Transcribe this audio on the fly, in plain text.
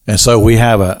And so we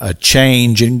have a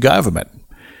change in government.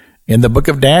 In the book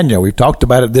of Daniel, we've talked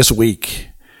about it this week.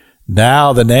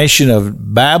 Now the nation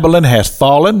of Babylon has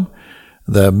fallen.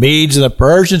 The Medes and the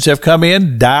Persians have come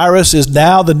in. Darius is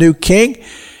now the new king.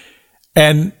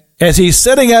 And as he's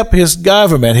setting up his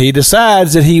government, he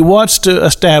decides that he wants to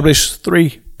establish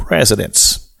 3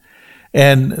 presidents.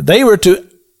 And they were to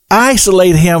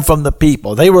isolate him from the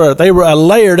people. They were a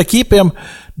layer to keep him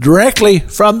directly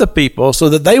from the people so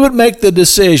that they would make the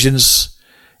decisions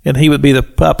and he would be the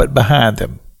puppet behind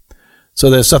them. So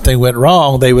that if something went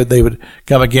wrong, they would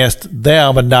come against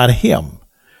them and not him.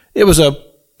 It was a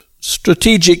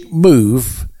strategic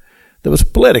move that was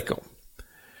political.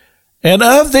 And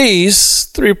of these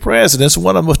 3 presidents,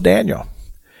 one of them was Daniel.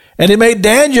 And he made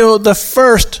Daniel the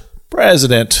first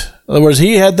president. In other words,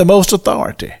 he had the most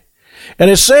authority. And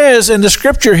it says in the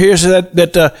scripture here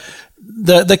that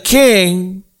the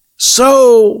king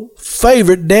so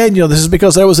favored Daniel. This is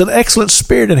because there was an excellent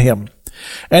spirit in him.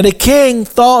 And the king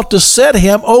thought to set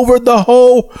him over the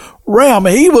whole realm.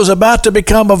 He was about to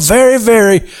become a very,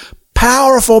 very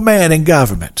powerful man in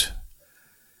government.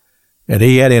 And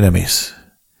he had enemies.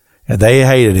 And they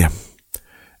hated him.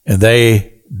 And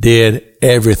they did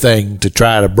everything to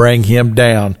try to bring him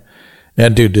down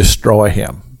and to destroy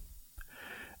him.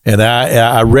 And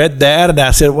I read that and I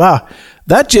said, wow,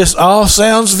 that just all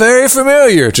sounds very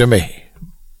familiar to me.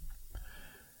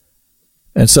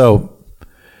 And so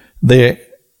they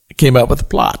came up with a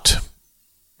plot.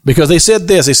 Because they said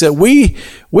this, they said, we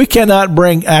cannot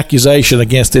bring accusation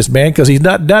against this man because he's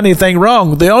not done anything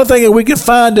wrong. The only thing that we can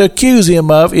find to accuse him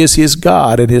of is his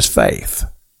God and his faith.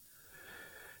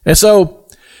 And so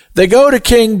they go to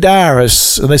King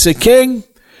Darius and they say, King,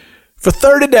 for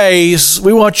 30 days,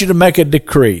 we want you to make a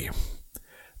decree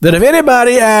that if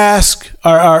anybody asks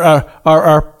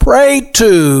or pray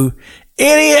to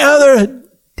any other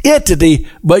entity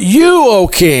but you, O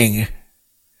king,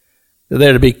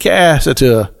 they're to be cast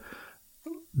into a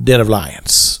den of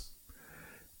lions.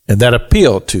 And that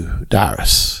appealed to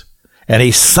Darius. And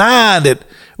he signed it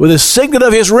with a signet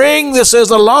of his ring that says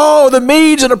the law of the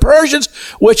Medes and the Persians,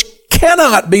 which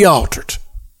cannot be altered.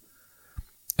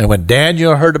 And when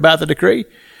Daniel heard about the decree,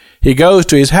 he goes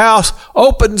to his house,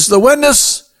 opens the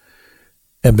windows,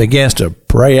 and begins to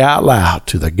pray out loud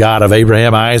to the God of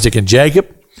Abraham, Isaac, and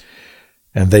Jacob.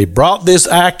 And they brought this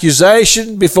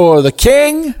accusation before the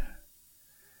king,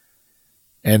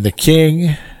 and the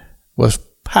king was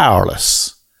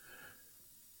powerless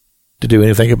to do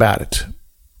anything about it.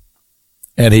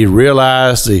 And he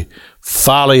realized the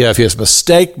folly of his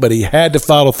mistake, but he had to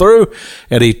follow through.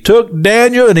 And he took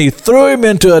Daniel and he threw him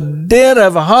into a den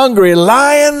of hungry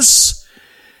lions.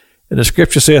 And the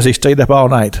scripture says he stayed up all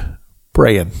night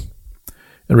praying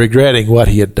and regretting what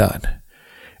he had done.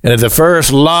 And at the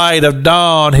first light of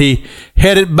dawn, he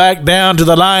headed back down to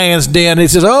the lion's den. He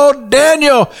says, "Oh,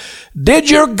 Daniel,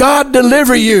 did your God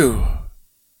deliver you?"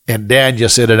 And Daniel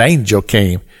said, "An angel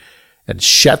came and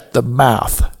shut the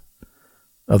mouth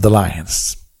of the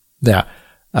lions." Now,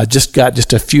 I just got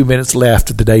a few minutes left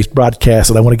of today's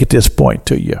broadcast, and I want to get this point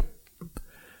to you.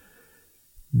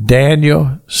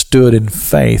 Daniel stood in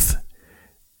faith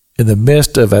in the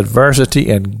midst of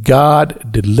adversity, and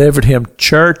God delivered him.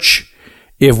 Church,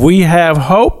 if we have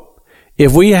hope,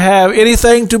 if we have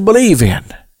anything to believe in,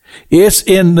 it's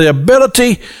in the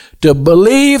ability to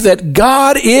believe that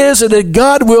God is and that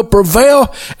God will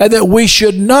prevail and that we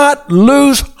should not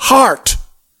lose heart.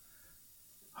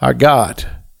 Our God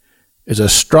is a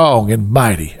strong and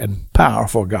mighty and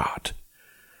powerful God.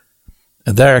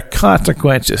 And there are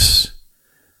consequences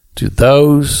to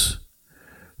those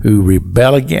who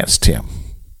rebel against him.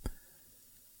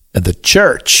 And the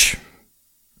church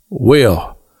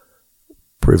will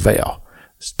prevail.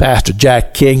 It's Pastor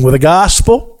Jack King with the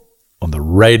gospel on the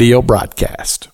radio broadcast.